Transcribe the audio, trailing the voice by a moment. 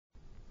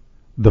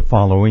The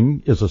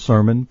following is a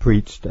sermon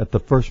preached at the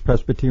First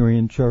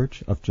Presbyterian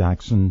Church of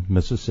Jackson,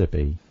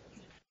 Mississippi.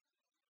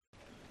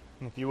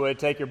 If you would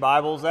take your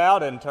Bibles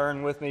out and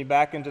turn with me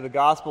back into the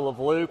Gospel of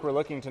Luke. We're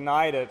looking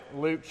tonight at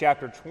Luke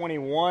chapter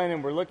 21,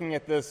 and we're looking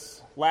at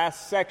this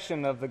last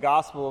section of the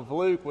Gospel of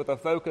Luke with a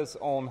focus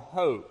on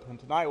hope. And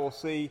tonight we'll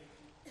see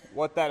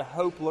what that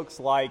hope looks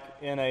like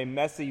in a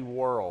messy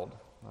world.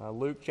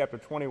 Luke chapter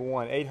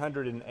 21,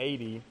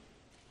 880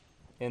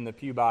 in the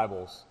Pew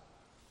Bibles.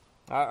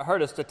 I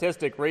heard a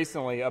statistic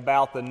recently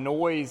about the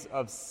noise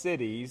of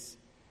cities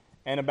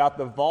and about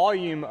the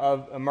volume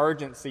of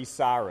emergency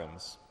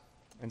sirens.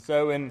 And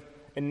so in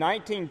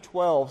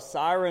 1912,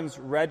 sirens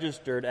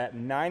registered at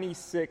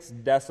 96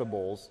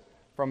 decibels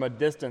from a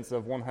distance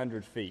of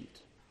 100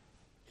 feet.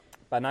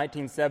 By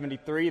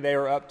 1973, they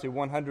were up to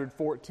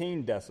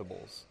 114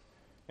 decibels.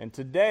 And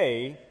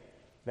today,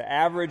 the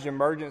average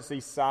emergency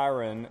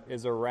siren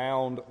is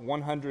around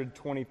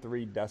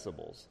 123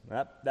 decibels.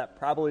 That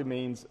probably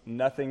means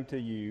nothing to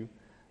you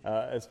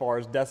as far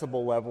as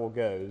decibel level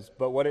goes.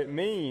 But what it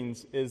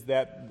means is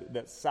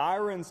that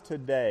sirens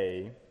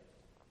today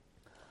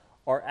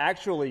are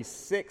actually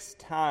 6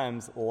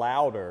 times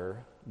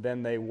louder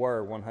than they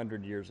were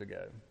 100 years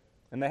ago.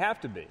 And they have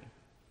to be.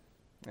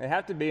 They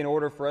have to be in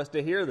order for us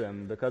to hear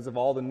them because of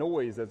all the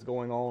noise that's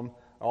going on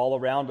all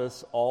around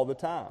us all the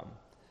time.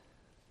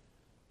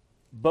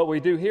 But we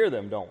do hear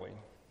them, don't we?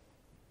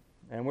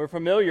 And we're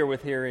familiar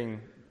with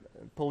hearing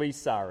police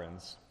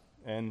sirens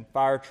and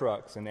fire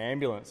trucks and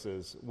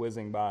ambulances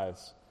whizzing by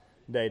us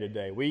day to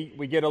day.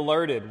 We get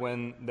alerted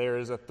when there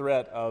is a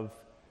threat of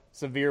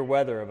severe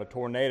weather, of a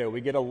tornado. We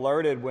get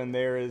alerted when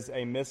there is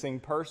a missing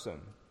person.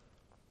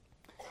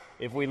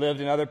 If we lived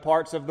in other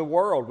parts of the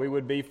world, we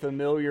would be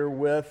familiar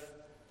with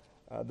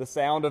the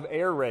sound of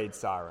air raid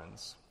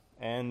sirens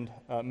and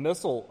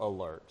missile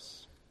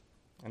alerts.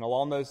 And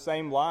along those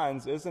same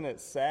lines, isn't it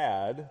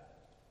sad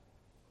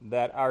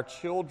that our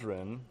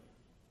children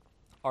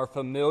are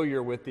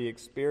familiar with the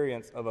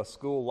experience of a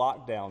school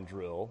lockdown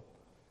drill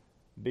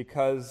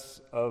because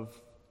of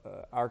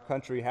our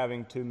country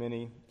having too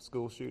many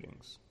school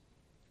shootings?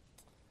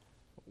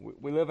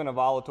 We live in a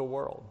volatile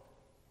world.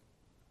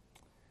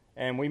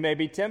 And we may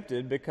be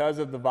tempted because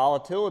of the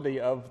volatility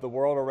of the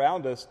world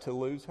around us to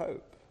lose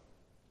hope.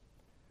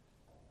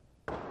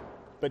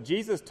 But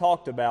Jesus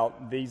talked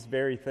about these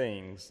very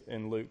things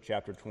in Luke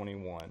chapter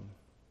 21.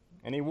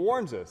 And he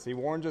warns us. He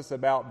warns us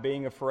about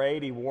being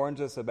afraid. He warns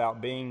us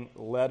about being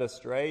led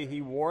astray. He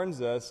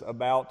warns us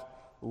about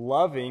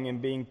loving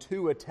and being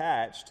too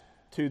attached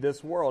to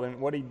this world.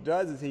 And what he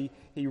does is he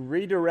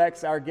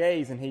redirects our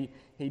gaze and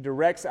he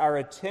directs our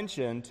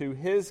attention to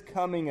his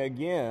coming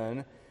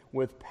again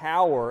with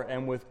power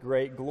and with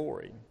great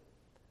glory.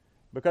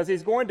 Because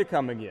he's going to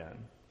come again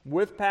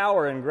with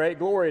power and great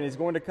glory, and he's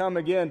going to come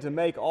again to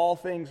make all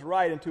things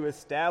right and to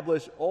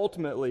establish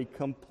ultimately,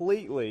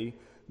 completely,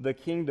 the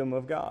kingdom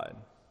of God.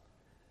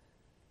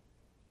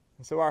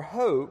 And so our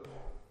hope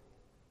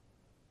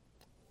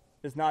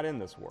is not in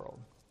this world.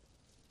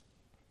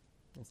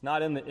 It's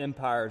not in the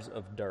empires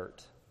of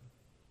dirt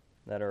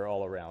that are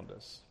all around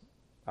us.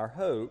 Our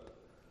hope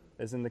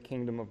is in the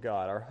kingdom of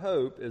God. Our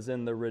hope is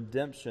in the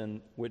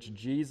redemption which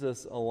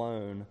Jesus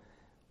alone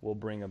will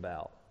bring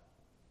about.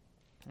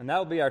 And that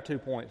will be our 2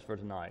 points for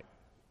tonight.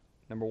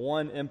 Number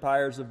 1,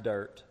 empires of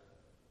dirt.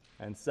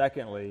 And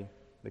secondly,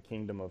 the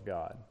kingdom of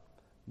God.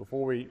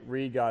 Before we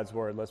read God's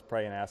word, let's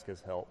pray and ask his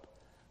help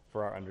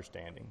for our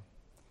understanding.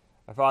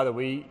 Our Father,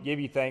 we give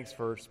you thanks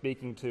for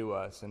speaking to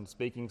us and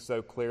speaking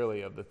so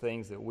clearly of the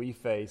things that we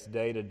face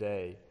day to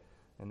day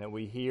and that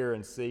we hear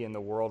and see in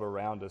the world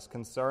around us,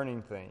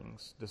 concerning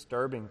things,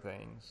 disturbing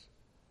things.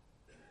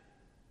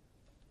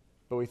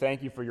 But we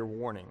thank you for your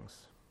warnings.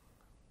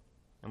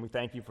 And we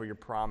thank you for your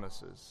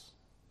promises.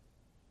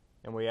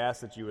 And we ask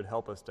that you would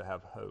help us to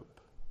have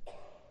hope.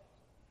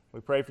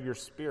 We pray for your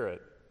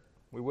Spirit.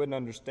 We wouldn't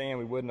understand,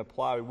 we wouldn't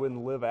apply, we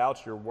wouldn't live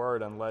out your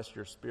word unless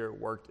your Spirit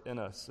worked in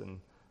us and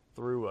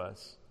through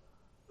us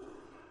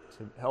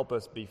to help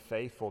us be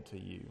faithful to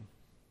you.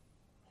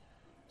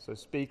 So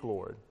speak,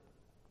 Lord,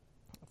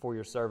 for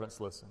your servants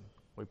listen.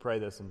 We pray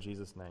this in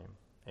Jesus' name.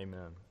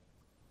 Amen.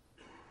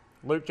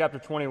 Luke chapter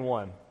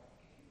 21.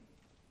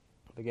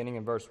 Beginning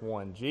in verse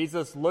 1.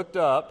 Jesus looked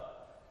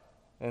up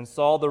and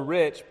saw the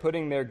rich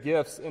putting their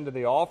gifts into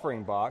the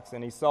offering box,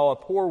 and he saw a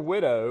poor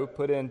widow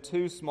put in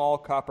 2 small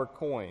copper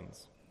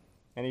coins.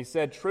 And he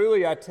said,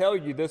 "Truly I tell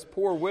you, this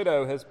poor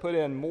widow has put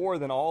in more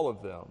than all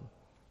of them.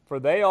 For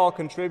they all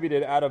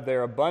contributed out of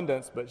their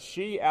abundance, but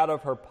she out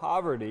of her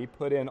poverty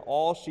put in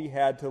all she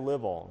had to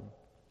live on."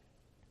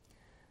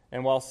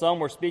 And while some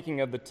were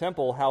speaking of the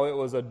temple, how it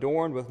was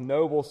adorned with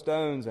noble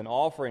stones and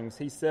offerings,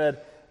 he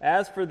said,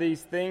 "As for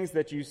these things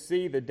that you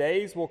see, the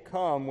days will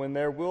come when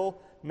there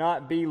will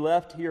not be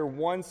left here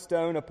one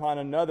stone upon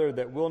another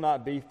that will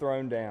not be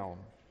thrown down."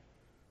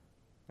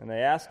 And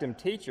they asked him,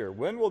 "Teacher,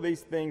 when will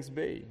these things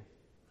be?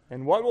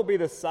 And what will be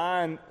the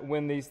sign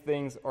when these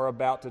things are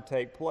about to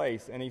take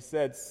place?" And he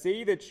said,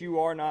 "See that you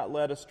are not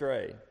led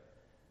astray.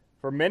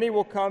 For many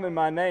will come in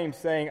my name,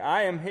 saying,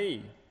 'I am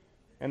he,'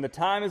 and the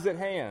time is at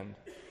hand.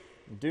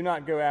 Do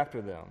not go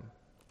after them.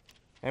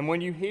 And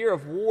when you hear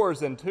of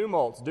wars and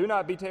tumults, do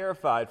not be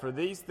terrified, for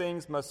these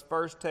things must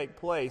first take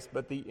place,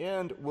 but the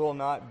end will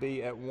not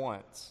be at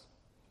once."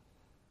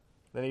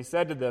 Then he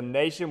said to them,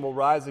 "Nation will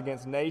rise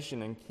against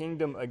nation, and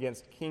kingdom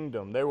against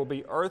kingdom. There will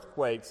be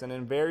earthquakes, and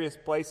in various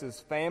places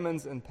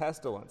famines and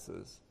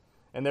pestilences.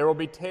 And there will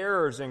be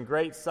terrors and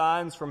great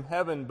signs from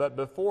heaven, but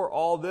before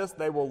all this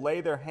they will lay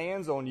their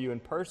hands on you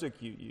and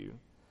persecute you,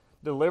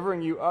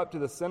 delivering you up to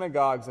the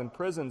synagogues and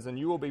prisons, and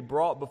you will be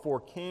brought before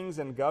kings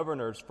and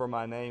governors for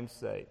my name's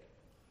sake.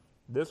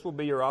 This will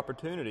be your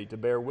opportunity to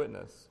bear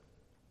witness.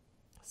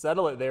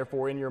 Settle it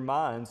therefore in your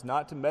minds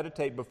not to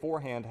meditate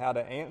beforehand how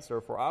to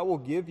answer, for I will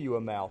give you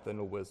a mouth and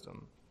a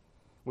wisdom,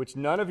 which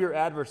none of your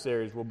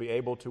adversaries will be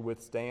able to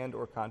withstand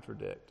or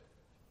contradict.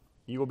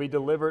 You will be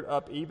delivered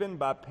up even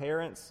by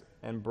parents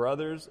and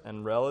brothers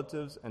and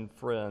relatives and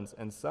friends,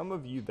 and some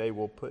of you they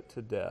will put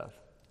to death.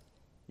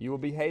 You will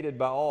be hated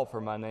by all for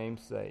my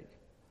name's sake,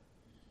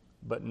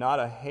 but not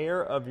a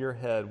hair of your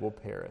head will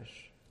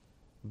perish.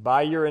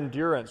 By your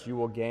endurance you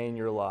will gain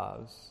your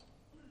lives.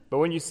 But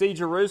when you see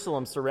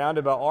Jerusalem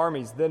surrounded by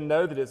armies, then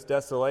know that its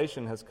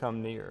desolation has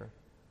come near.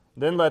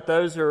 Then let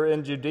those who are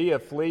in Judea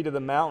flee to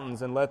the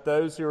mountains, and let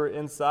those who are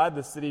inside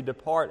the city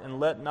depart, and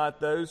let not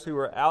those who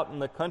are out in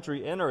the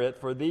country enter it,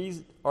 for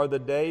these are the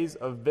days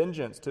of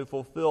vengeance, to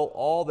fulfill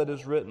all that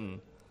is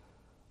written.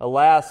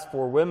 Alas,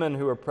 for women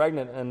who are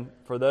pregnant, and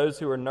for those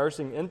who are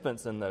nursing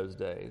infants in those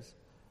days.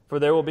 For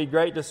there will be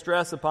great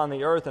distress upon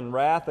the earth, and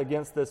wrath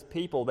against this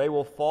people. They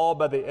will fall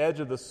by the edge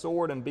of the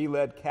sword, and be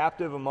led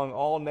captive among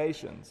all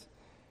nations.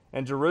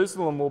 And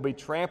Jerusalem will be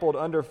trampled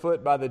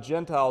underfoot by the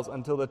Gentiles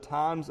until the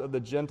times of the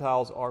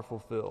Gentiles are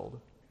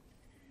fulfilled.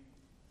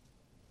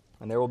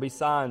 And there will be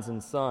signs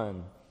in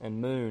sun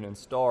and moon and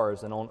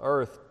stars, and on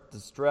earth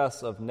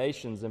distress of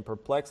nations in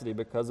perplexity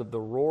because of the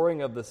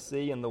roaring of the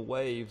sea and the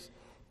waves,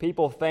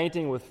 people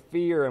fainting with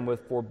fear and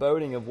with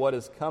foreboding of what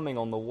is coming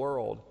on the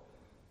world.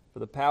 For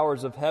the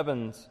powers of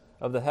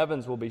the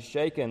heavens will be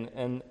shaken,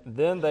 and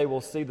then they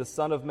will see the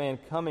Son of Man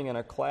coming in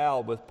a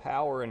cloud with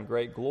power and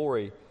great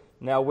glory.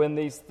 Now when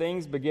these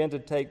things begin to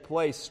take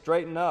place,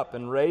 straighten up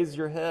and raise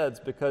your heads,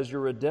 because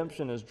your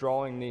redemption is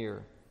drawing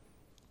near."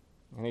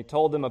 And he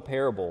told them a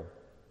parable.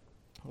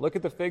 "Look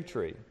at the fig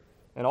tree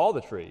and all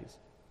the trees.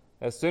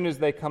 As soon as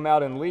they come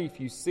out in leaf,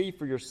 you see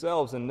for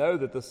yourselves and know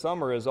that the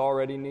summer is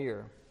already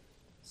near.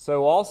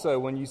 So also,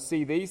 when you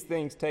see these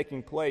things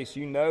taking place,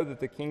 you know that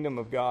the kingdom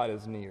of God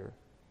is near.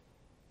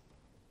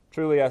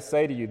 Truly I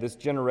say to you, this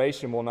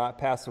generation will not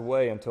pass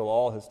away until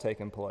all has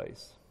taken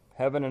place.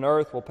 Heaven and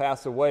earth will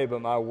pass away,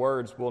 but my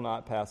words will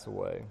not pass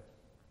away.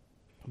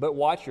 But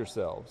watch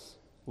yourselves,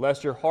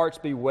 lest your hearts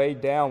be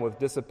weighed down with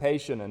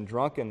dissipation and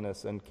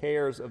drunkenness and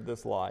cares of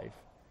this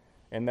life,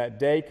 and that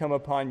day come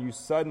upon you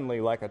suddenly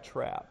like a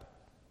trap.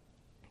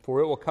 For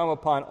it will come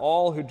upon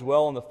all who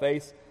dwell on the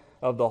face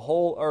of the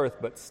whole earth.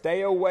 But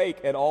stay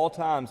awake at all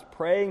times,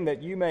 praying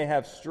that you may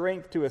have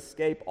strength to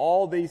escape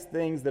all these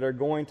things that are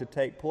going to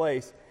take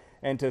place,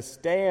 and to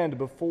stand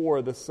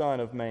before the Son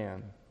of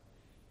Man."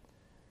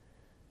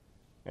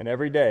 And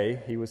every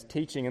day he was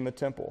teaching in the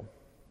temple,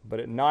 but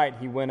at night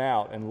he went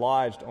out and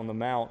lodged on the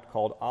mount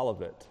called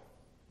Olivet.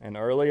 And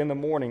early in the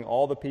morning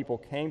all the people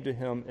came to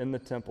him in the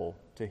temple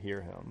to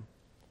hear him.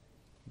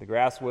 The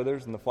grass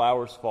withers and the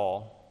flowers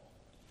fall,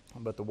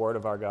 but the word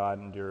of our God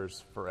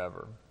endures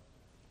forever.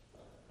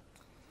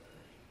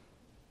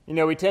 You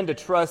know, we tend to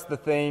trust the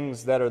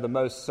things that are the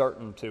most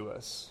certain to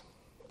us.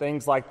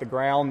 Things like the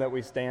ground that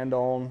we stand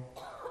on,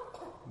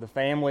 the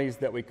families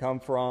that we come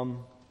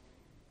from,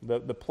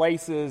 the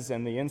places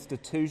and the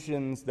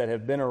institutions that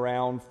have been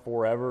around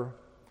forever.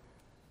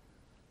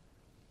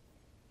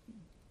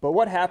 But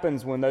what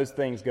happens when those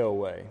things go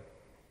away?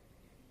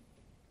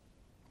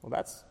 Well,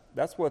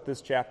 that's what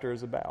this chapter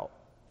is about.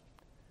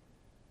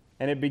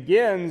 And it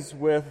begins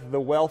with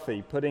the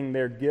wealthy putting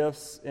their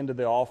gifts into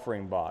the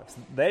offering box.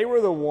 They were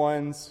the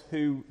ones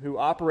who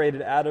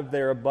operated out of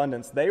their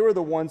abundance. They were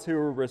the ones who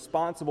were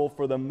responsible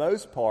for the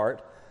most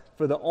part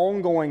for the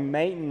ongoing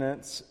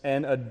maintenance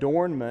and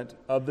adornment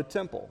of the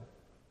temple.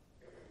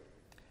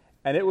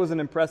 And it was an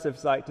impressive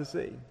sight to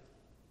see.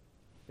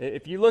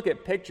 If you look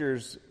at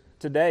pictures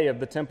today of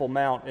the Temple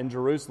Mount in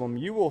Jerusalem,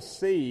 you will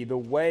see the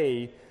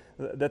way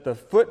that the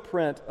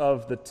footprint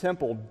of the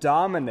temple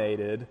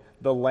dominated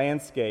the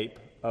landscape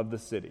of the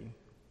city.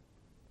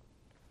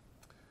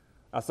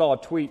 I saw a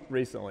tweet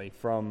recently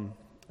from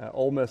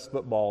Ole Miss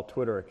football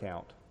Twitter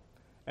account,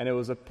 and it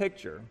was a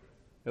picture.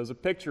 It was a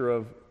picture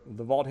of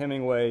the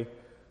Vaught-Hemingway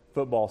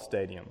football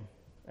stadium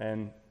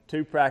and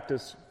 2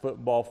 practice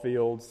football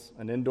fields,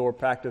 an indoor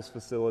practice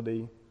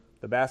facility,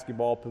 the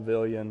basketball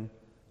pavilion,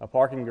 a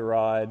parking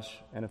garage,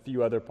 and a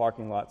few other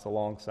parking lots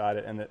alongside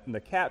it. And the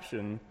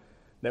caption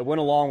that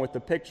went along with the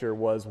picture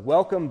was,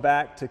 "Welcome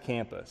back to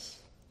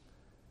campus."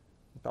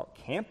 I thought,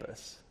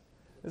 campus?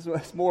 This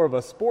was more of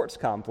a sports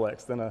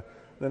complex than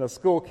a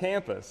school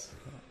campus.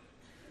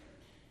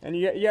 And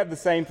you have the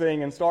same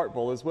thing in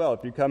Starkville as well.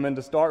 If you come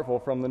into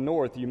Starkville from the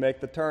north, you make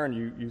the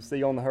turn, you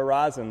see on the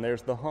horizon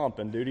there's the Hump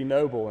and Duty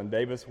Noble and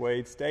Davis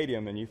Wade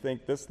Stadium, and you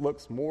think this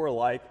looks more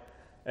like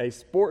a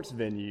sports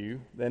venue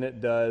than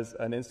it does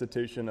an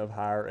institution of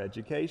higher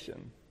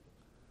education.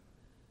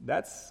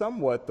 That's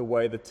somewhat the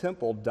way the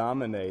temple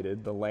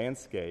dominated the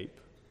landscape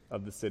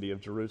of the city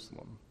of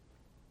Jerusalem.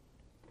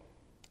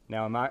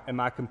 Now, am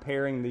I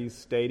comparing these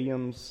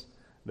stadiums,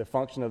 the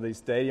function of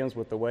these stadiums,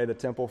 with the way the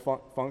temple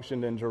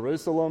functioned in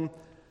Jerusalem?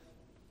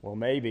 Well,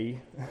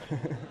 maybe.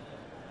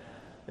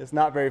 It's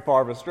not very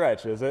far of a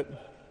stretch, is it?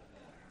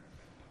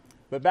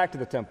 But back to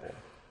the temple.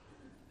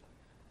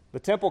 The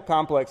temple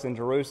complex in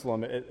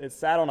Jerusalem, it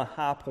sat on a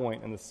high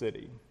point in the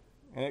city,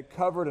 and it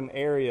covered an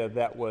area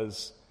that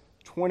was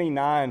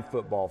 29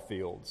 football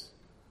fields,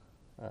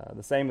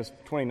 the same as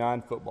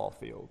 29 football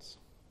fields.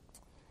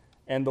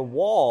 And the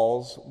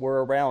walls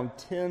were around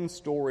 10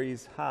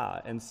 stories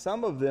high, and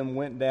some of them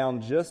went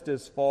down just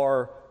as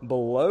far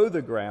below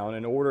the ground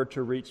in order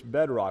to reach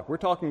bedrock. We're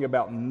talking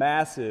about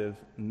massive,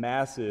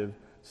 massive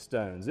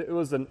stones. It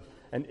was an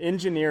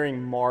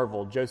engineering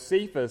marvel.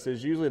 Josephus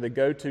is usually the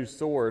go-to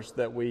source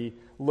that we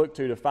look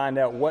to find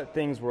out what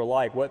things were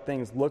like, what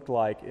things looked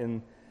like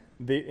in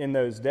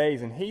those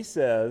days. And he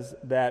says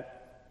that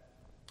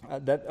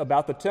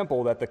about the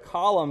temple, that the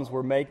columns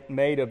were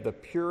made of the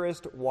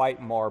purest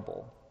white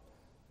marble,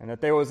 and that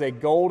there was a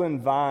golden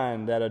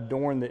vine that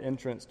adorned the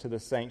entrance to the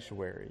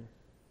sanctuary.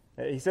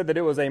 He said that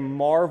it was a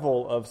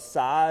marvel of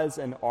size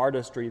and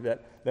artistry,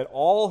 that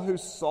all who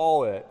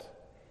saw it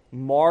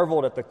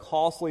marveled at the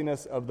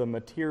costliness of the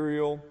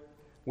material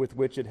with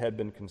which it had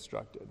been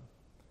constructed.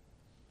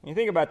 And you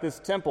think about this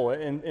temple,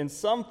 in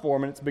some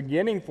form, in its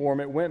beginning form,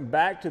 it went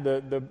back to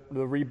the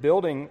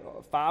rebuilding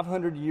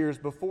 500 years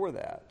before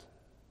that.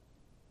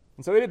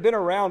 And so it had been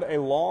around a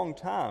long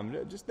time.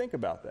 Just think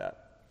about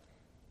that.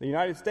 The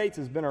United States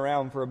has been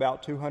around for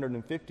about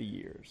 250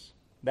 years.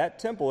 That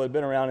temple had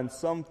been around in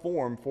some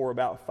form for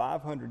about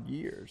 500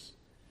 years.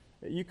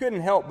 You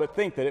couldn't help but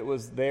think that it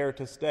was there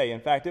to stay. In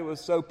fact, it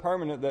was so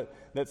permanent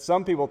that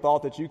some people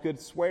thought that you could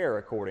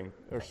swear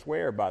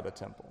by the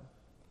temple.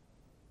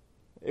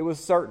 It was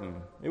certain.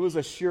 It was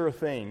a sure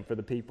thing for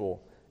the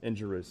people in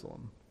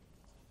Jerusalem.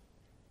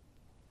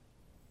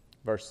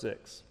 Verse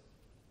 6.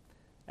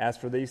 As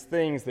for these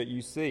things that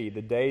you see,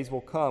 the days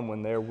will come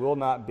when there will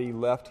not be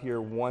left here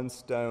one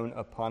stone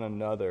upon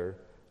another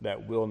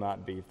that will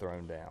not be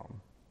thrown down.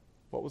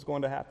 What was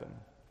going to happen?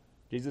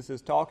 Jesus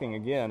is talking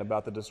again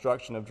about the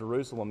destruction of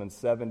Jerusalem in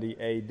 70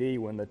 A.D.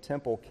 when the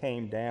temple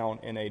came down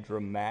in a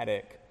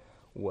dramatic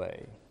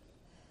way.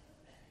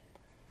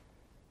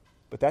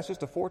 But that's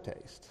just a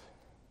foretaste.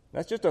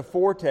 That's just a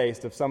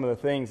foretaste of some of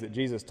the things that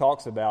Jesus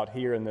talks about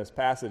here in this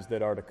passage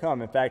that are to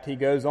come. In fact, he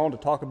goes on to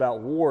talk about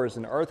wars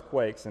and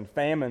earthquakes and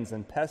famines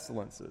and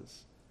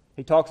pestilences.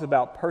 He talks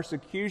about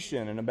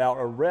persecution and about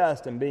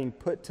arrest and being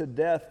put to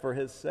death for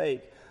his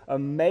sake. A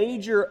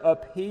major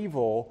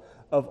upheaval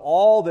of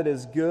all that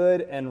is good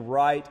and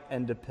right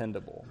and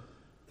dependable.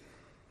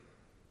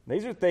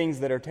 These are things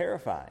that are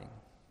terrifying.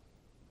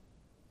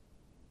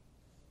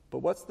 But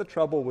what's the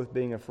trouble with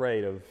being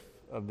afraid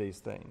of these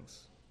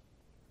things?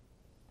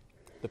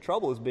 The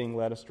trouble is being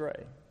led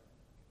astray.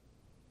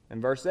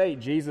 In verse 8,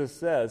 Jesus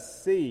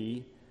says,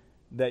 "See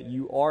that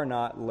you are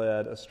not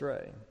led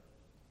astray."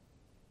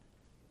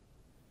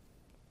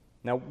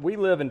 Now, we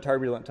live in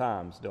turbulent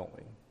times, don't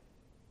we?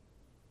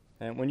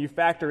 And when you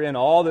factor in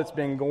all that's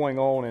been going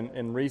on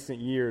in recent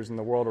years in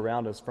the world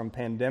around us, from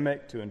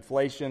pandemic to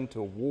inflation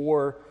to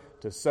war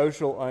to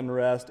social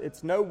unrest,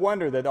 it's no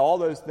wonder that all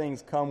those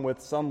things come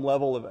with some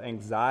level of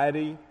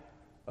anxiety,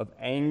 of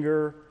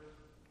anger,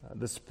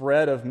 the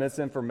spread of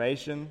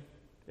misinformation.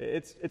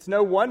 It's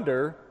no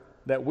wonder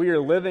that we are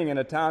living in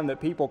a time that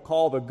people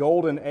call the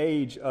golden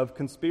age of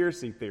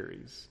conspiracy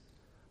theories.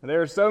 And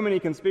there are so many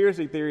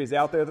conspiracy theories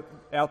out there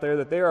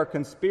that there are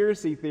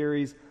conspiracy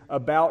theories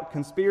about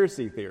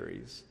conspiracy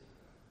theories.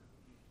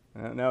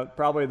 Now,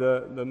 probably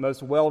the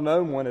most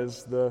well-known one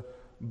is the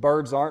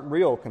birds aren't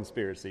real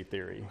conspiracy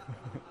theory.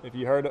 If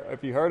you heard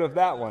of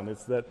that one,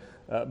 it's that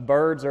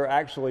birds are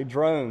actually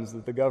drones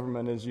that the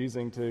government is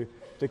using to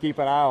keep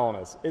an eye on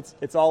us.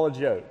 It's all a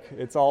joke.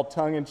 It's all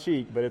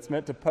tongue-in-cheek, but it's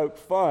meant to poke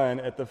fun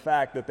at the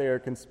fact that there are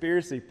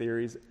conspiracy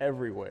theories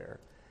everywhere.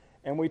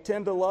 And we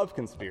tend to love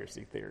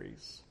conspiracy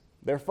theories.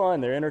 They're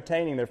fun, they're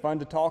entertaining, they're fun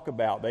to talk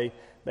about.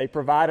 They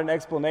provide an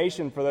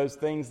explanation for those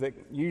things that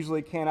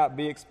usually cannot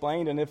be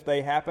explained, and if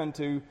they happen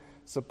to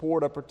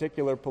support a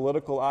particular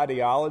political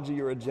ideology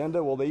or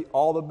agenda, well,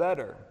 all the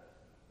better.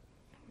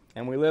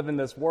 And we live in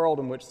this world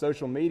in which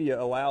social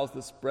media allows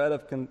the spread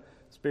of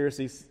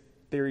conspiracy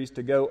theories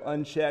to go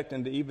unchecked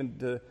and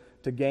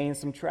to gain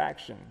some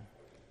traction.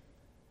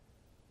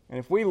 And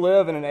if we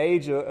live in an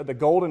age, the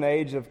golden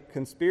age of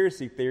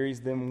conspiracy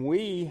theories, then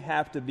we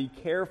have to be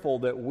careful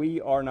that we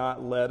are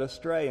not led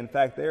astray. In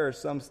fact, there are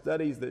some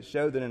studies that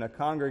show that in a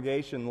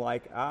congregation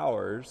like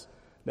ours,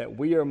 that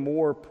we are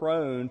more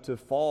prone to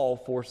fall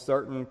for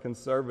certain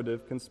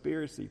conservative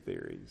conspiracy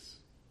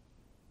theories.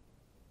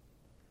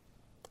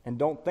 And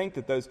don't think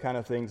that those kind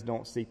of things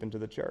don't seep into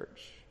the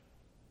church.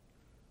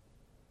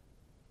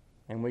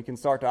 And we can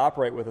start to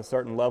operate with a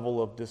certain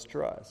level of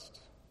distrust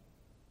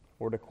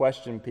or to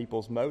question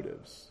people's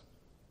motives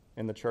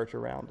in the church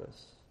around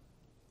us.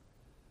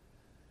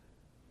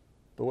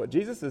 But what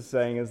Jesus is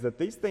saying is that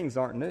these things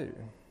aren't new.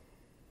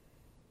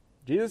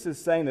 Jesus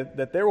is saying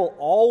that there will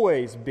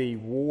always be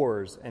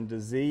wars and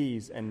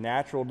disease and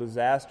natural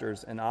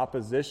disasters and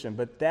opposition,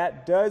 but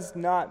that does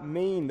not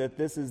mean that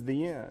this is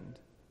the end.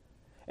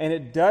 And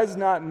it does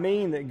not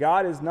mean that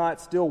God is not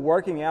still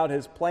working out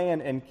his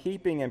plan and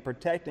keeping and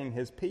protecting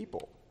his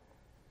people.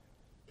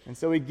 And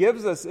so he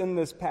gives us in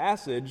this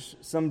passage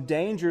some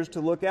dangers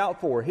to look out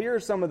for. Here are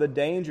some of the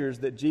dangers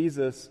that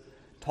Jesus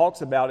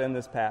talks about in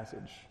this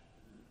passage.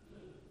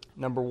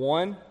 Number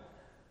one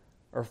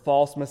are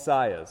false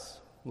messiahs.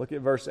 Look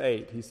at verse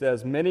 8. He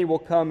says, "Many will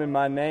come in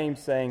my name,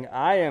 saying,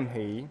 'I am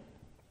he,'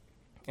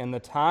 and the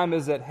time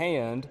is at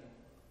hand.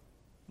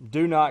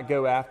 Do not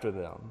go after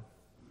them."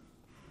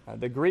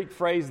 The Greek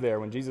phrase there,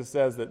 when Jesus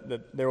says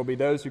that there will be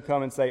those who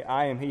come and say,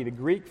 "I am he," the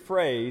Greek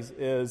phrase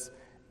is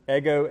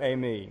ego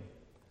eimi,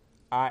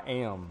 I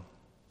am.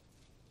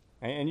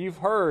 And you've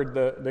heard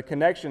the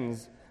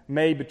connections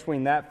made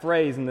between that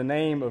phrase and the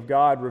name of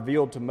God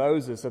revealed to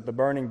Moses at the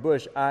burning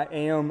bush, I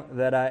am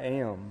that I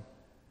am.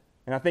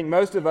 And I think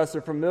most of us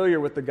are familiar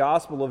with the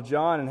Gospel of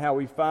John and how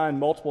we find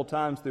multiple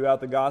times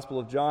throughout the Gospel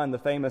of John the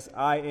famous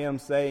I am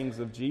sayings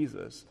of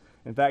Jesus.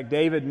 In fact,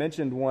 David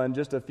mentioned one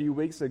just a few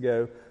weeks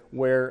ago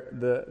where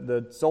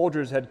the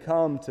soldiers had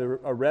come to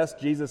arrest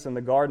Jesus in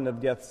the Garden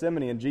of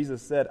Gethsemane, and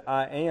Jesus said,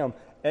 I am,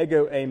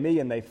 ego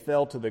eimi, and they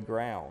fell to the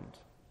ground.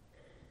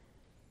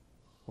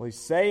 Well, he's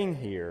saying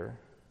here,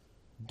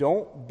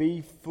 don't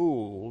be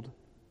fooled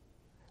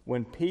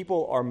when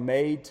people are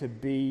made to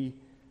be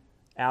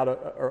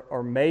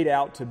made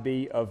out to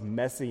be of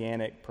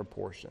messianic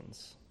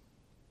proportions.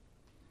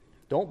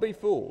 Don't be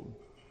fooled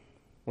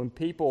when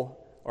people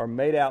are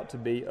made out to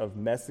be of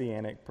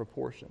messianic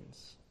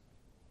proportions.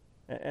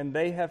 And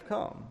they have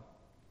come.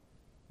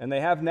 And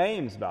they have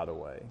names, by the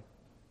way.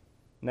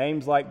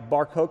 Names like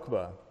Bar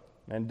Kokhba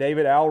and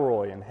David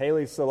Alroy and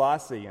Haile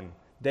Selassie and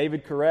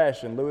David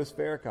Koresh and Louis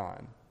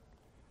Farrakhan.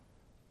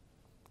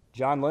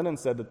 John Lennon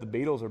said that the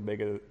Beatles are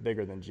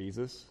bigger than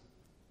Jesus.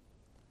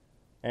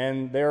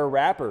 And there are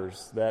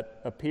rappers that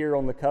appear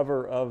on the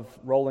cover of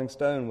Rolling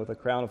Stone with a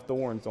crown of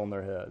thorns on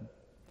their head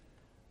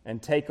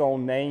and take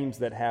on names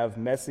that have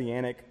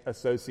messianic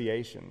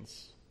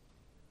associations.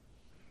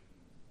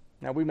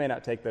 Now, we may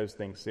not take those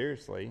things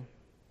seriously,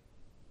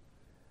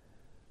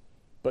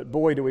 but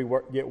boy, do we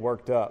get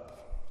worked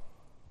up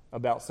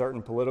about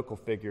certain political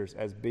figures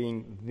as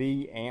being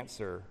the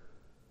answer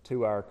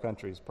to our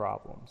country's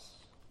problems.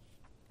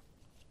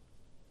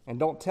 And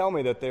don't tell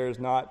me that there is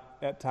not,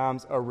 at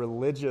times, a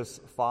religious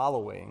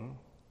following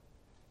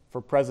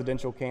for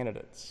presidential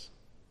candidates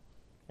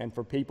and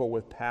for people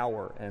with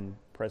power and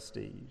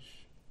prestige.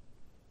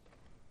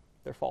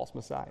 They're false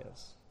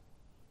messiahs.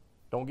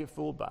 Don't get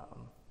fooled by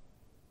them.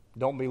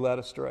 Don't be led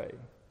astray.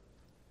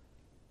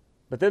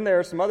 But then there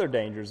are some other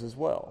dangers as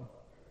well.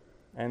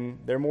 And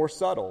they're more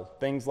subtle.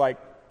 Things like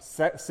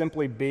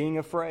simply being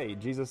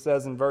afraid. Jesus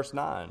says in verse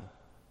 9,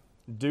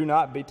 do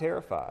not be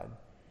terrified.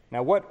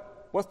 Now,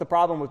 what's the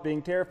problem with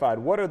being terrified?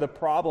 What are the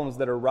problems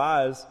that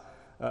arise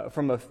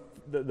from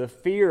the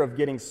fear of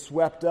getting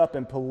swept up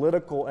in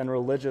political and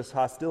religious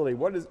hostility?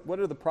 What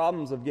are the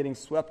problems of getting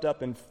swept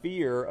up in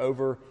fear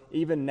over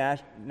even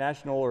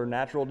national or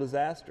natural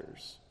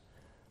disasters?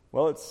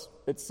 Well,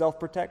 it's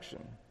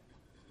self-protection.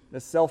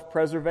 It's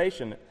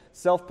self-preservation.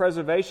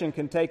 Self-preservation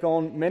can take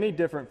on many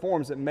different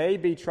forms. It may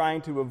be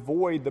trying to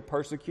avoid the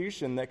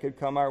persecution that could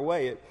come our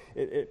way.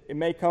 It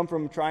may come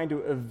from trying to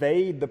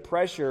evade the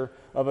pressure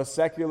of a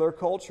secular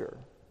culture.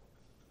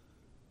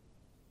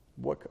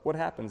 What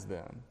happens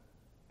then?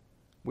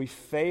 We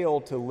fail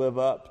to live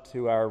up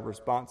to our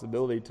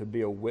responsibility to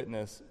be a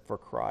witness for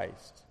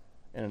Christ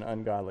in an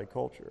ungodly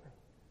culture.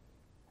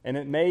 And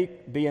it may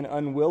be an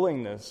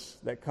unwillingness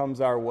that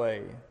comes our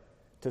way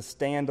to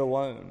stand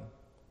alone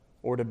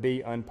or to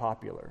be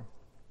unpopular.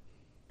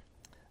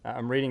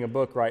 I'm reading a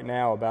book right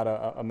now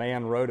about a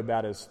man wrote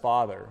about his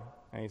father.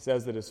 And he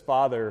says that his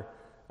father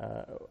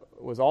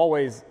was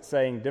always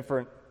saying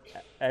different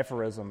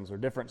aphorisms or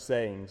different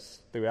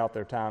sayings throughout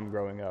their time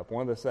growing up.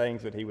 One of the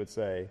sayings that he would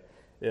say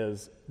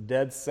is,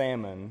 dead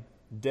salmon,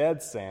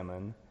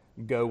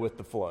 go with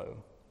the flow.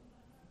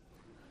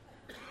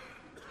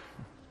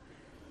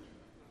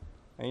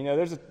 And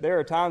there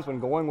are times when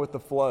going with the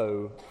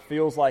flow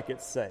feels like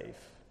it's safe.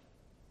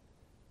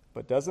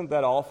 But doesn't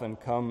that often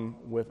come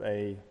with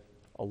a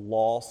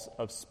loss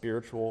of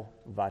spiritual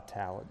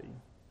vitality?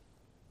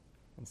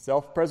 And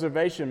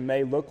self-preservation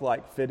may look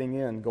like fitting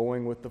in,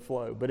 going with the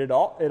flow. But it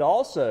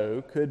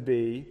also could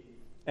be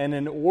an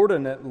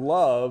inordinate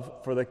love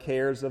for the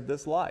cares of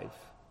this life,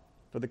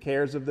 for the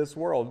cares of this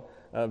world.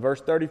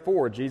 Verse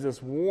 34,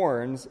 Jesus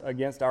warns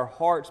against our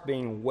hearts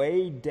being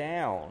weighed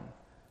down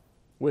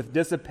with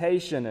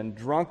dissipation and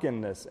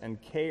drunkenness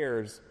and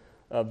cares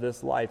of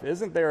this life.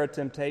 Isn't there a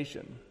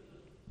temptation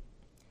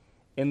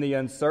in the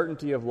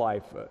uncertainty of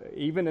life,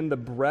 even in the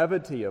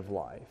brevity of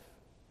life,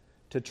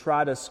 to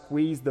try to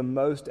squeeze the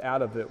most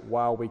out of it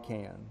while we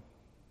can,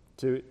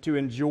 to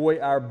enjoy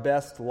our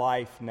best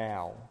life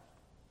now.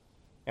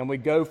 And we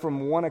go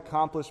from one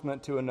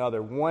accomplishment to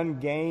another, one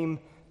game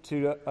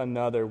to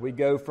another. We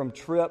go from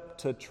trip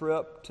to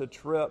trip to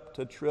trip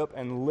to trip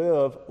and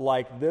live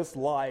like this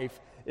life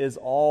is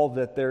all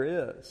that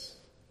there is.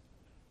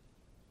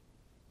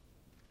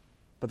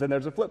 But then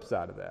there's a flip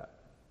side of that.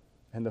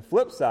 And the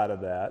flip side of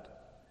that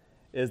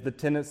is the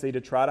tendency to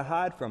try to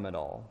hide from it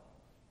all.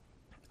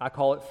 I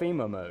call it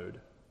FEMA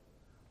mode.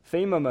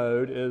 FEMA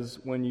mode is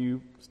when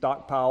you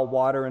stockpile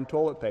water and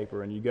toilet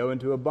paper and you go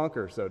into a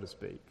bunker, so to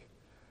speak,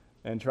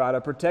 and try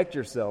to protect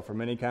yourself from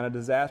any kind of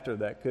disaster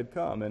that could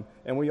come.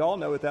 And we all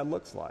know what that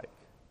looks like.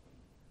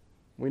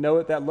 We know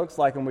what that looks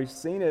like, and we've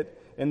seen it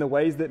in the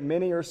ways that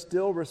many are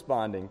still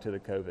responding to the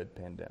COVID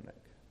pandemic.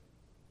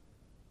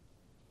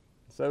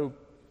 So,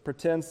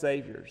 pretend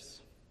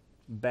saviors,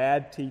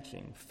 bad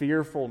teaching,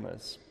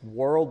 fearfulness,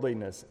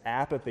 worldliness,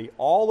 apathy,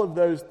 all of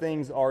those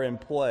things are in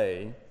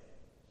play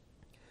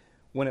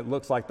when it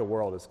looks like the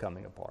world is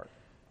coming apart.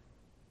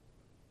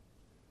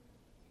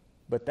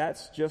 But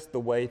that's just the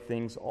way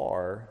things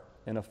are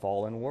in a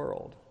fallen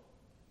world.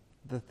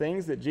 The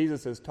things that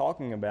Jesus is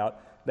talking about,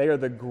 they are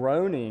the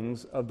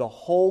groanings of the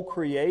whole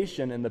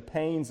creation and the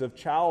pains of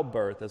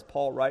childbirth, as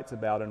Paul writes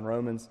about in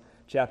Romans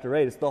chapter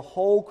 8. It's the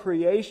whole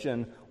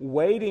creation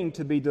waiting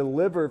to be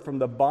delivered from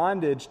the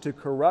bondage to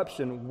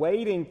corruption,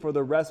 waiting for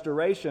the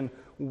restoration,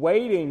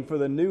 waiting for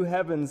the new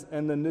heavens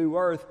and the new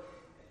earth.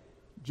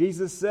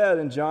 Jesus said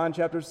in John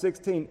chapter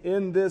 16,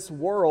 "In this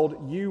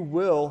world you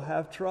will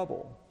have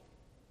trouble."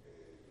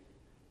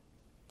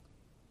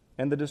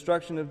 And the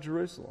destruction of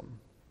Jerusalem.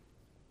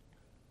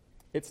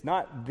 It's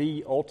not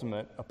the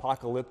ultimate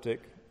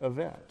apocalyptic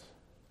event.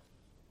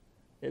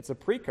 It's a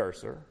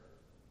precursor.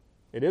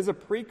 It is a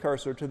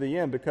precursor to the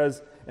end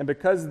because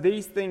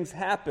these things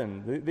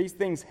happen, these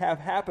things have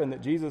happened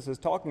that Jesus is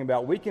talking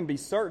about, we can be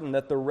certain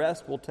that the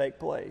rest will take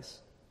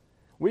place.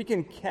 We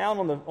can count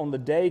on the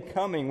day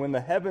coming when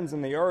the heavens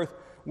and the earth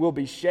will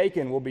be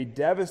shaken, will be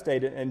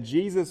devastated, and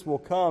Jesus will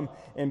come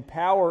in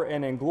power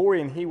and in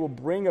glory, and he will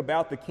bring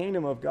about the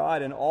kingdom of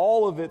God in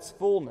all of its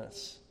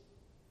fullness.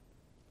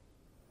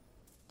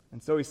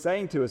 And so he's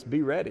saying to us,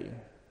 be ready.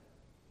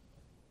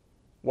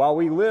 While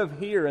we live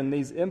here in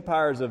these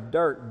empires of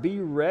dirt, be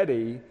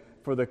ready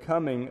for the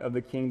coming of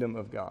the kingdom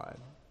of God.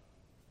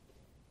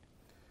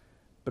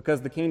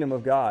 Because the kingdom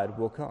of God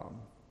will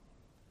come.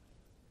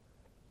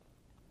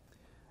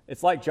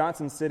 It's like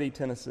Johnson City,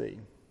 Tennessee.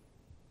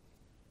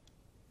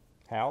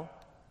 How?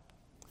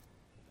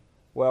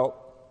 Well,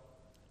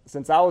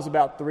 since I was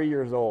about 3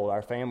 years old,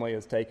 our family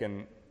has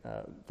taken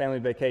family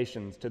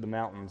vacations to the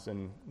mountains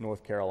in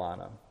North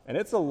Carolina. And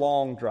it's a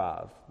long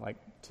drive, like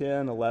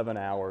 10, 11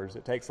 hours.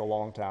 It takes a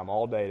long time,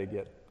 all day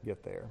to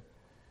get there.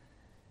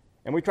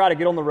 And we try to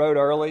get on the road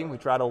early. We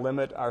try to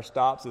limit our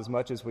stops as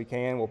much as we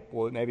can.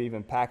 We'll maybe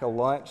even pack a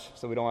lunch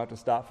so we don't have to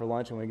stop for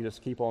lunch and we can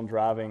just keep on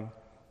driving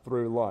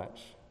through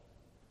lunch.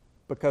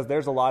 Because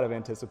there's a lot of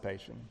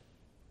anticipation.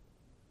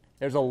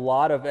 There's a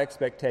lot of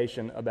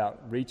expectation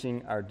about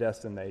reaching our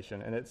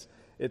destination. And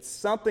it's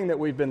something that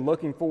we've been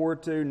looking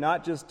forward to,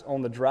 not just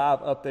on the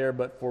drive up there,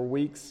 but for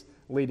weeks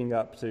leading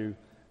up to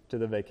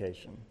the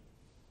vacation.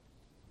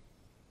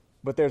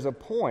 But there's a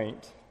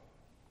point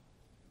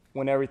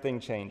when everything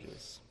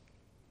changes.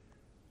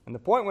 And the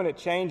point when it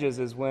changes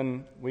is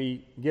when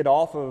we get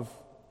off of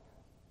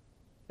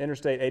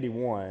Interstate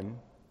 81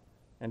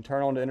 and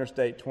turn onto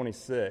Interstate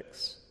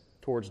 26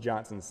 towards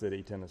Johnson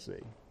City,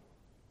 Tennessee.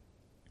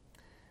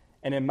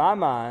 And in my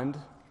mind,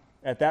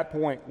 at that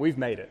point, we've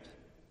made it.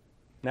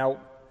 Now,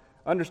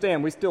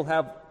 understand, we still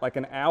have like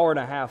an hour and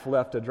a half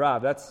left to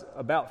drive. That's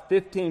about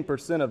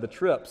 15% of the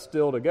trip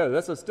still to go.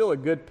 That's still a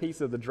good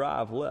piece of the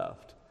drive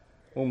left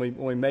when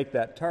we make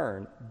that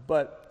turn.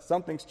 But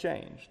something's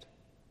changed.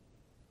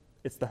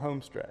 It's the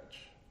home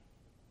stretch.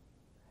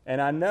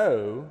 And I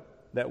know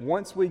that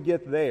once we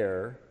get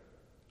there,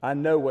 I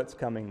know what's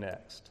coming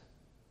next.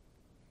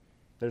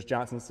 There's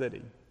Johnson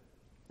City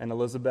and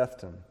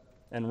Elizabethton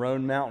and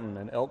Roan Mountain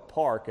and Elk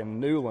Park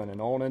and Newland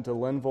and on into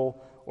Linville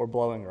or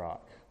Blowing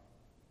Rock.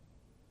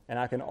 And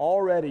I can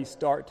already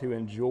start to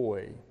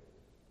enjoy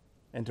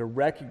and to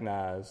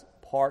recognize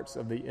parts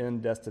of the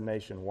end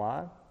destination.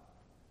 Why?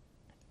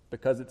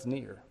 Because it's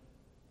near.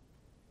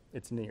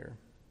 It's near.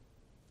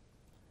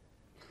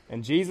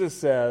 And Jesus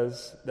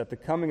says that the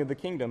coming of the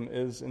kingdom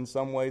is in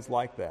some ways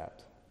like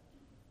that.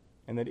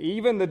 And that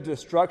even the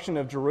destruction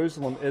of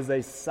Jerusalem is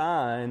a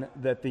sign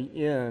that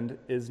the end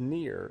is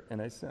near in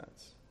a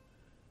sense.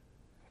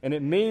 And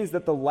it means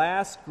that the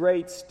last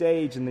great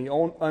stage in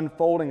the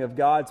unfolding of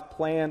God's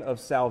plan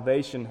of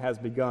salvation has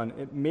begun.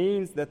 It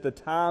means that the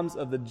times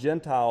of the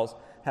Gentiles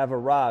have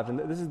arrived. And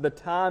this is the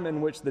time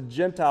in which the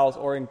Gentiles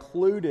are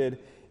included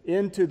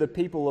into the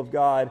people of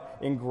God,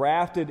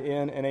 engrafted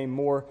in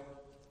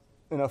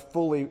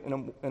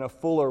a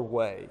fuller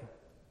way.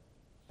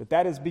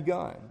 That has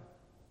begun.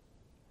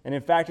 And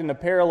in fact, in a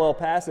parallel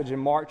passage in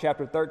Mark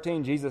chapter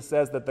 13, Jesus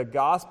says that the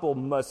gospel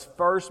must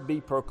first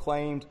be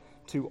proclaimed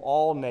to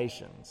all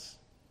nations.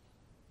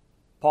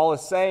 Paul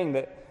is saying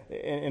that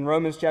in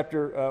Romans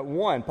chapter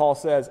 1, Paul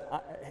says,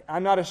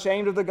 I'm not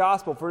ashamed of the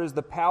gospel, for it is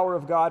the power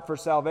of God for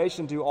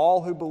salvation to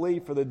all who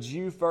believe, for the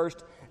Jew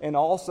first and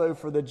also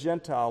for the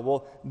Gentile.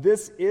 Well,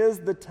 this is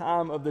the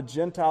time of the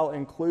Gentile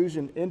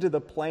inclusion into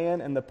the plan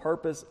and the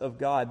purpose of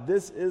God.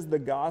 This is the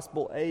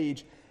gospel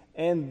age,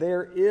 and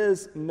there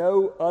is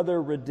no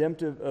other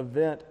redemptive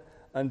event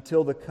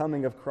until the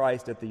coming of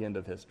Christ at the end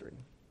of history.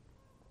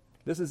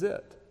 This is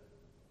it.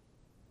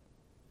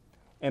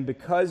 And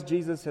because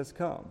Jesus has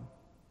come,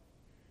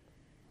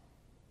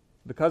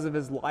 because of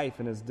his life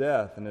and his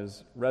death and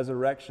his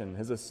resurrection,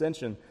 his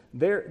ascension,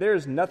 there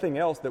is nothing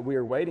else that we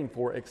are waiting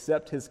for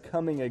except his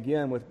coming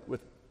again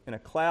with in a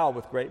cloud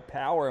with great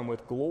power and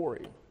with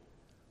glory.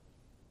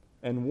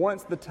 And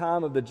once the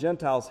time of the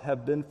Gentiles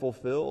have been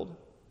fulfilled,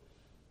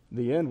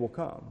 the end will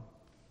come.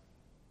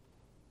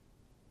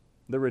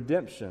 The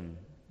redemption,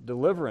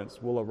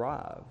 deliverance will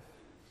arrive,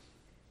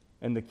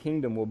 and the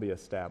kingdom will be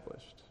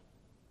established.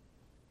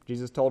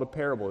 Jesus told a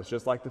parable. It's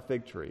just like the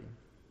fig tree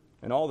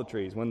and all the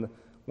trees. When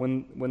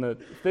the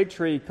fig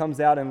tree comes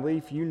out in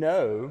leaf, you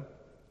know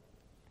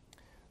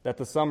that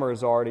the summer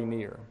is already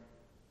near.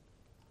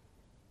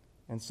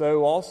 And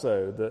so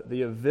also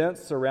the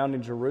events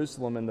surrounding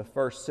Jerusalem in the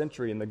first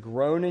century and the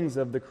groanings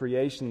of the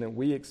creation that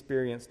we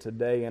experience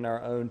today in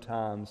our own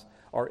times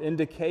are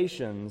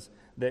indications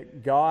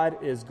that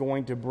God is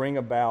going to bring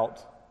about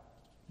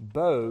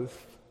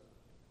both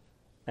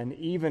an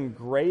even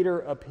greater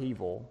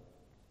upheaval,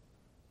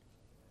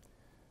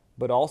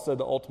 but also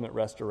the ultimate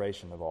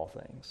restoration of all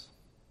things.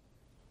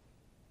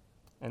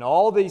 And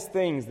all these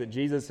things that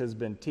Jesus has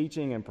been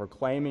teaching and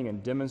proclaiming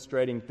and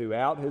demonstrating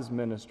throughout his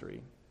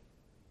ministry,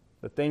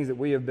 the things that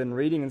we have been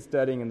reading and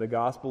studying in the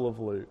Gospel of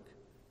Luke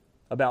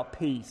about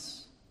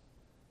peace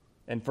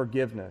and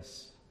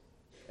forgiveness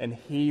and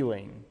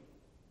healing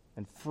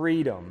and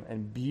freedom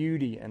and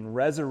beauty and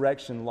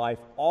resurrection life,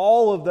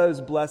 all of those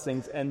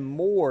blessings and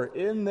more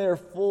in their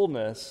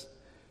fullness,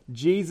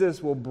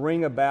 Jesus will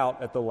bring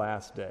about at the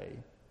last day.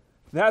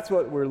 That's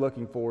what we're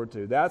looking forward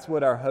to. That's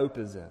what our hope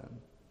is in.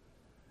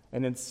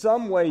 And in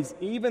some ways,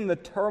 even the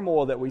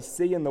turmoil that we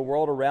see in the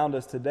world around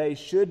us today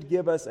should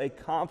give us a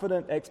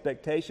confident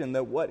expectation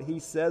that what he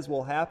says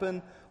will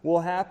happen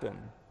will happen.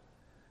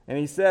 And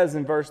he says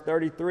in verse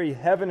 33,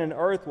 heaven and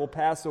earth will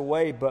pass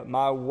away, but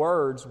my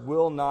words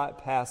will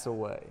not pass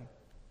away.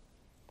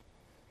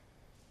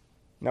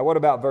 Now what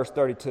about verse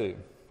 32?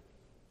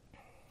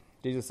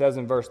 Jesus says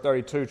in verse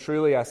 32,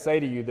 truly I say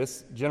to you,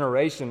 this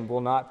generation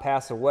will not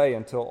pass away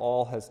until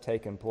all has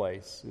taken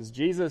place. Is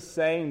Jesus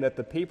saying that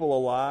the people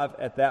alive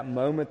at that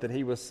moment that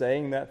he was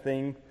saying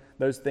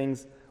those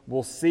things,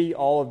 will see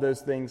all of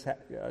those things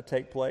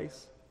take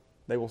place?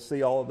 They will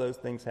see all of those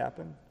things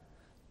happen?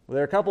 Well,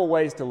 there are a couple of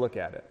ways to look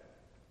at it.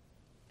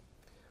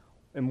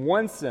 In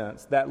one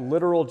sense, that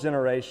literal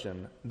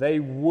generation,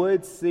 they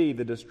would see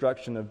the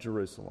destruction of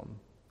Jerusalem.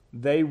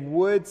 They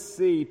would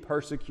see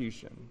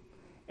persecution.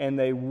 And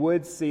they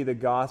would see the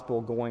gospel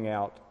going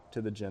out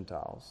to the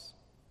Gentiles.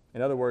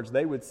 In other words,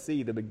 they would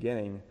see the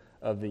beginning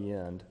of the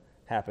end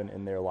happen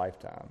in their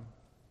lifetime.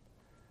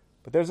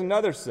 But there's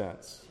another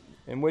sense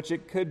in which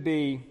it could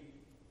be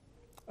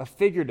a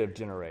figurative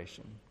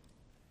generation.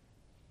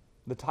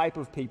 The type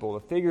of people, a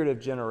figurative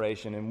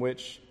generation in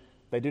which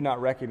they do not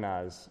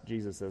recognize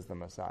Jesus as the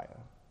Messiah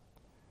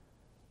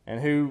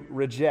and who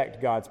reject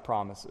God's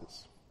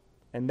promises.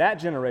 And that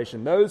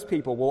generation, those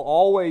people will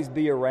always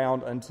be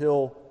around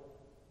until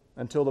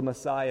the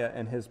Messiah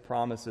and his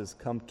promises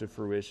come to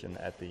fruition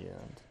at the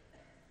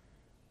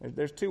end.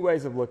 There's two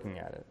ways of looking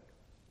at it.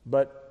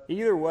 But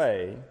either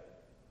way,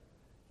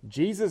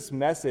 Jesus'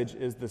 message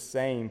is the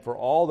same for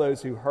all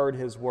those who heard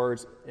his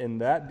words in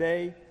that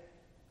day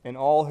and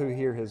all who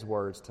hear his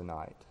words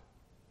tonight.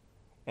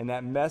 And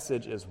that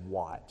message is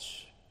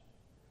watch.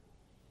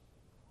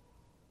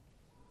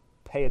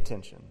 Pay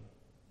attention.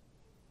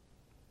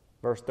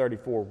 Verse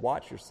 34,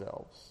 watch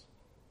yourselves.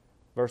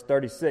 Verse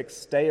 36,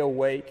 stay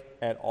awake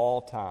at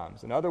all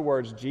times. In other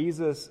words,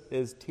 Jesus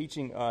is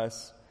teaching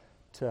us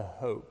to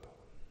hope.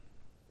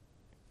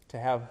 To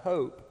have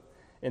hope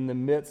in the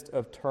midst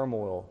of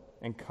turmoil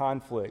and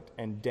conflict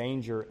and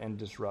danger and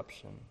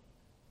disruption.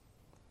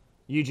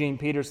 Eugene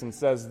Peterson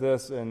says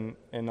this in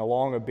A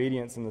Long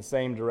Obedience in the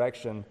Same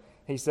Direction.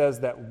 He says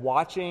that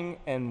watching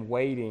and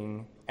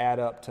waiting add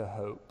up to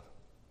hope.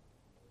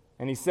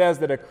 And he says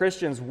that a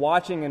Christian's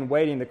watching and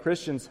waiting, the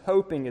Christian's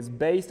hoping, is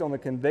based on the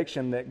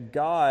conviction that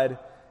God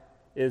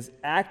is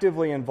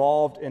actively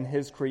involved in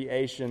his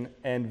creation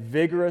and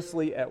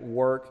vigorously at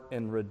work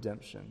in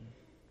redemption.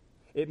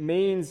 It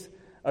means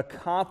a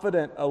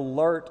confident,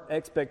 alert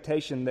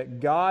expectation that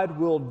God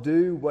will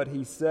do what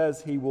he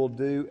says he will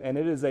do, and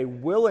it is a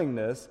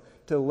willingness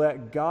to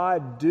let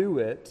God do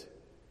it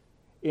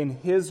in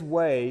his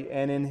way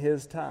and in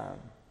his time.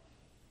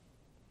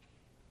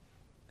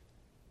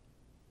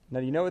 Now,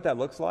 do you know what that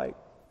looks like?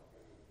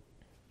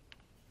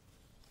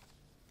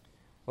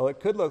 Well, it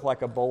could look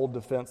like a bold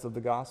defense of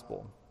the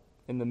gospel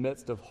in the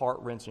midst of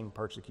heart-wrenching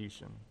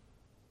persecution.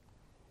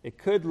 It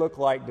could look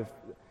like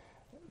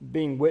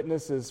being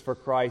witnesses for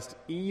Christ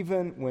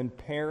even when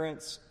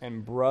parents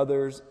and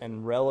brothers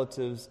and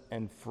relatives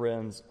and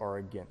friends are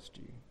against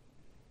you.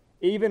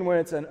 Even when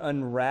it's an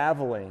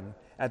unraveling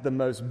at the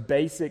most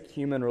basic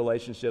human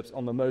relationships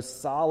on the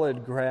most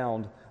solid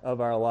ground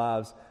of our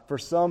lives. For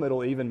some,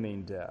 it'll even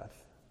mean death.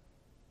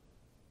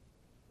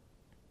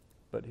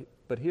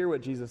 But hear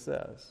what Jesus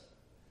says.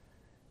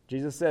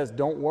 Jesus says,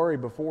 don't worry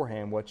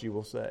beforehand what you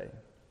will say.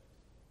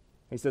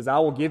 He says, I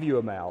will give you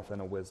a mouth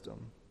and a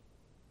wisdom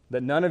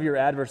that none of your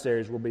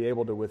adversaries will be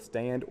able to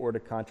withstand or to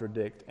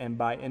contradict, and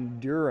by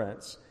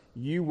endurance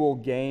you will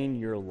gain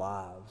your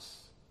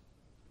lives.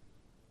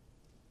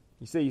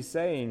 You see, he's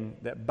saying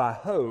that by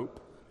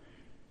hope,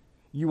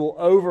 you will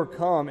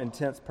overcome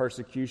intense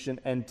persecution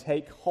and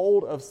take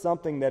hold of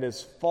something that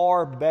is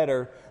far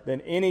better than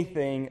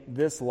anything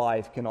this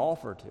life can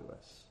offer to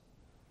us.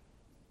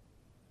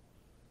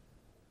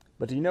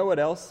 But do you know what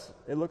else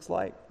it looks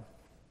like?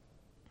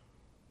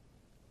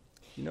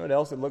 You know what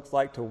else it looks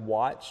like to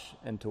watch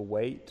and to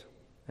wait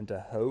and to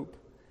hope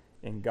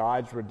in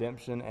God's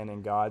redemption and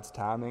in God's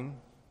timing?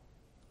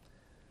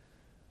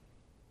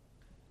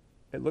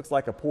 It looks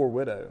like a poor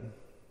widow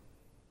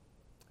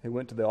who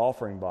went to the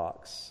offering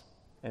box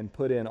and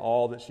put in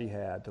all that she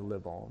had to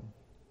live on.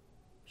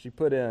 She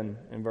put in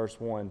verse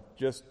 1,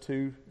 just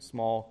 2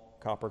 small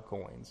copper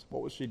coins.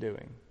 What was she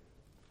doing?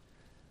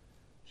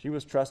 She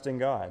was trusting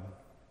God.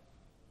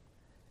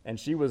 And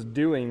she was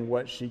doing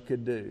what she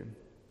could do.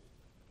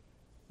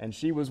 And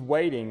she was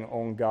waiting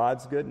on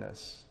God's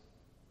goodness.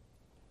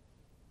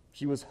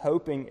 She was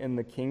hoping in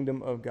the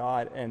kingdom of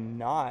God and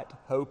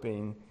not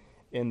hoping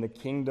in the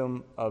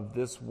kingdom of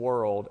this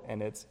world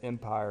and its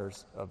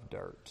empires of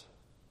dirt.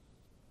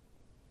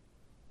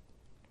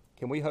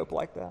 Can we hope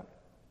like that?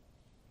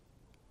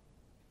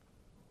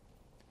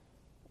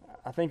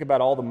 I think about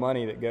all the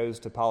money that goes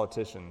to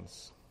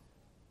politicians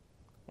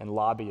and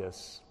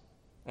lobbyists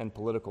and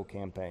political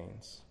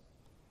campaigns,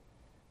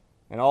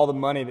 and all the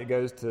money that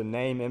goes to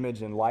name,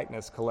 image, and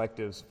likeness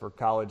collectives for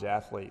college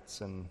athletes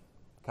and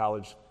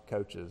college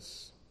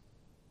coaches.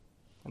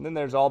 And then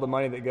there's all the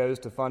money that goes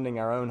to funding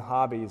our own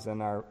hobbies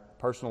and our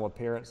personal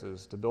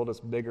appearances to build us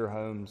bigger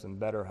homes and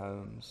better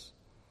homes.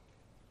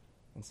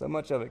 And so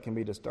much of it can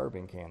be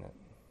disturbing, can it?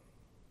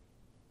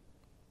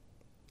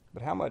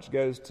 But how much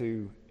goes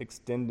to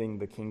extending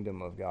the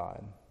kingdom of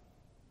God?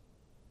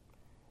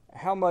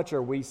 How much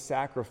are we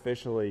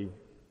sacrificially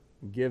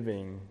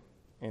giving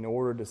in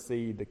order to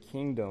see the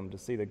kingdom, to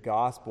see the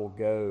gospel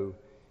go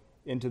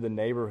into the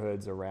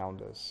neighborhoods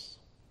around us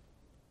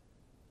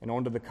and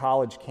onto the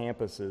college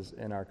campuses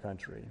in our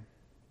country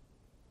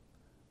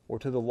or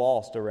to the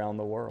lost around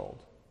the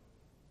world?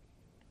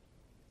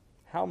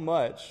 How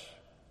much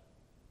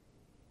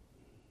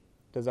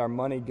does our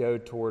money go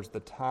towards the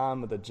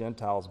time of the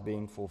Gentiles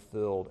being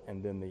fulfilled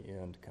and then the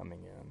end coming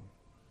in?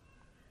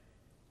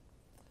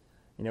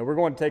 You know, we're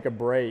going to take a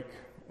break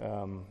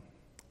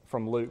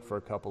from Luke for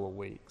a couple of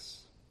weeks.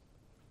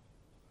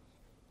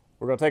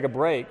 We're going to take a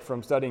break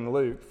from studying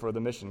Luke for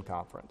the mission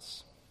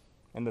conference.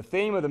 And the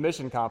theme of the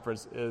mission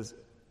conference is,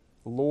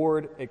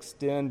 Lord,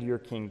 extend your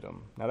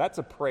kingdom. Now that's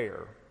a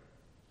prayer.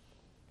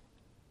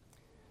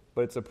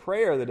 But it's a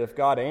prayer that if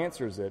God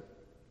answers it,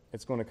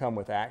 it's going to come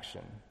with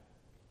action.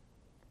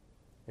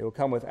 It will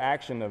come with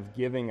action of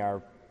giving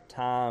our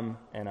time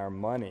and our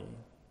money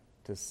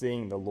to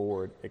seeing the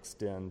Lord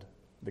extend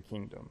the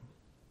kingdom.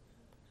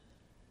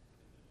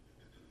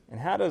 And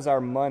how does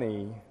our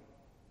money,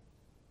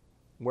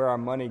 where our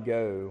money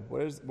go,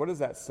 what does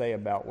that say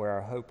about where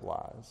our hope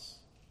lies?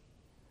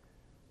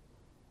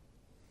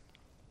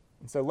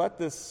 And so let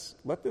this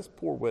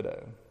poor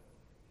widow,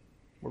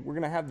 we're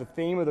going to have the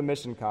theme of the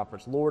mission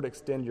conference, Lord,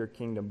 extend your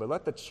kingdom, but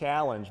let the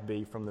challenge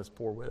be from this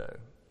poor widow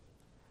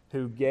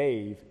who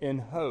gave in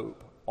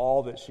hope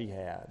all that she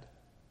had.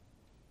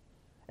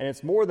 And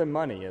it's more than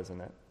money,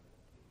 isn't it?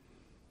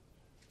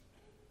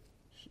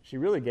 She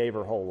really gave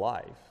her whole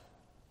life.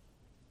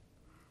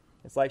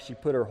 It's like she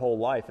put her whole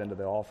life into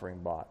the offering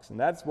box. And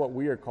that's what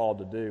we are called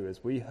to do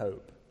as we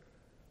hope,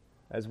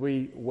 as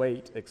we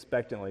wait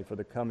expectantly for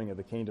the coming of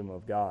the kingdom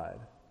of God,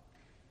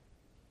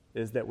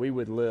 is that we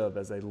would live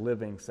as a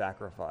living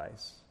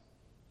sacrifice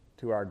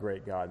to our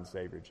great God and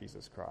Savior,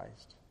 Jesus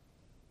Christ,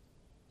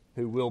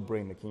 who will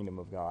bring the kingdom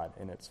of God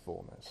in its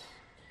fullness.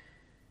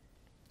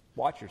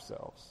 Watch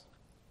yourselves.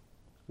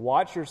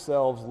 Watch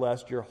yourselves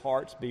lest your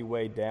hearts be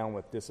weighed down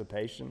with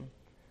dissipation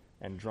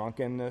and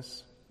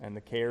drunkenness and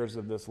the cares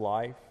of this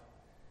life,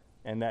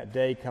 and that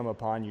day come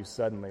upon you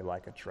suddenly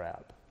like a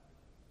trap.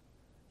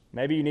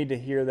 Maybe you need to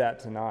hear that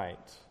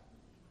tonight.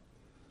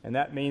 And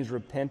that means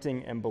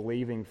repenting and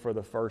believing for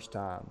the first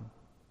time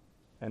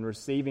and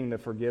receiving the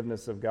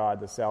forgiveness of God,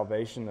 the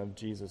salvation of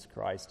Jesus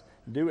Christ.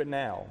 Do it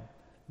now.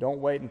 Don't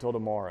wait until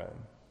tomorrow.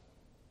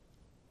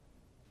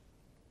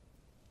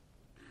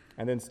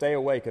 And then stay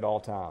awake at all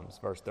times,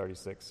 verse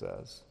 36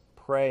 says,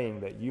 praying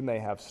that you may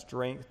have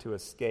strength to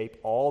escape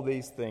all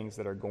these things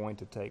that are going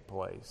to take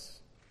place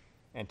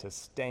and to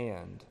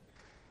stand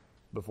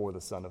before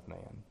the Son of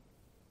Man.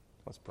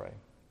 Let's pray.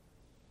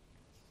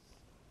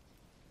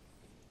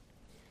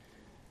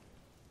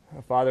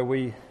 Father,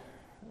 we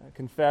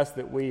confess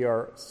that we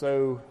are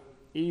so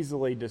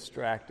easily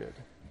distracted,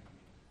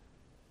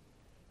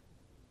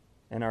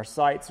 and our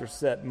sights are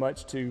set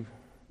much too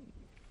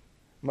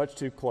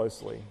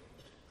closely.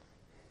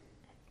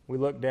 We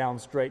look down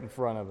straight in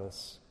front of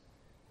us,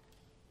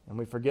 and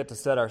we forget to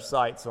set our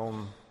sights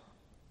on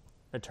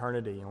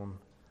eternity, on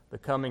the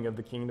coming of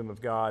the kingdom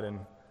of God and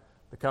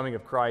the coming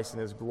of Christ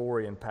and his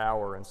glory and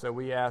power. And so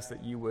we ask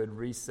that you would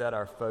reset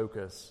our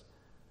focus,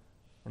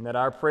 and that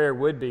our prayer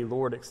would be,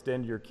 Lord,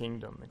 extend your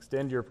kingdom.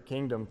 Extend your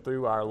kingdom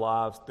through our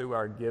lives, through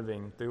our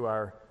giving, through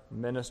our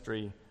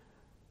ministry,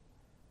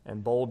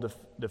 and bold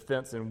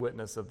defense and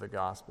witness of the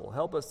gospel.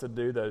 Help us to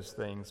do those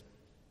things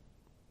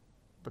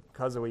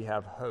because we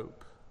have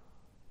hope,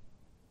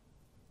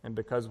 and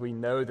because we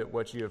know that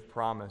what you have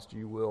promised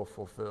you will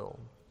fulfill.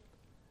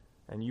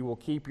 And you will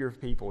keep your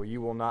people.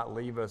 You will not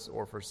leave us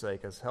or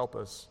forsake us. Help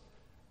us,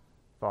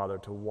 Father,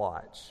 to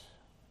watch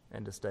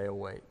and to stay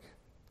awake.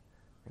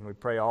 And we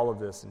pray all of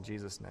this in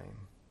Jesus' name.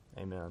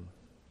 Amen.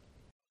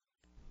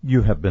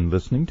 You have been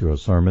listening to a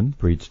sermon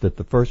preached at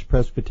the First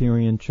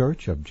Presbyterian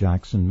Church of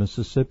Jackson,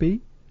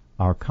 Mississippi.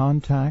 Our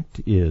contact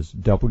is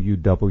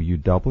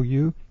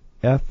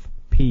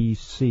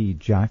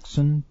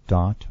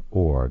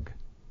www.fpcjackson.org.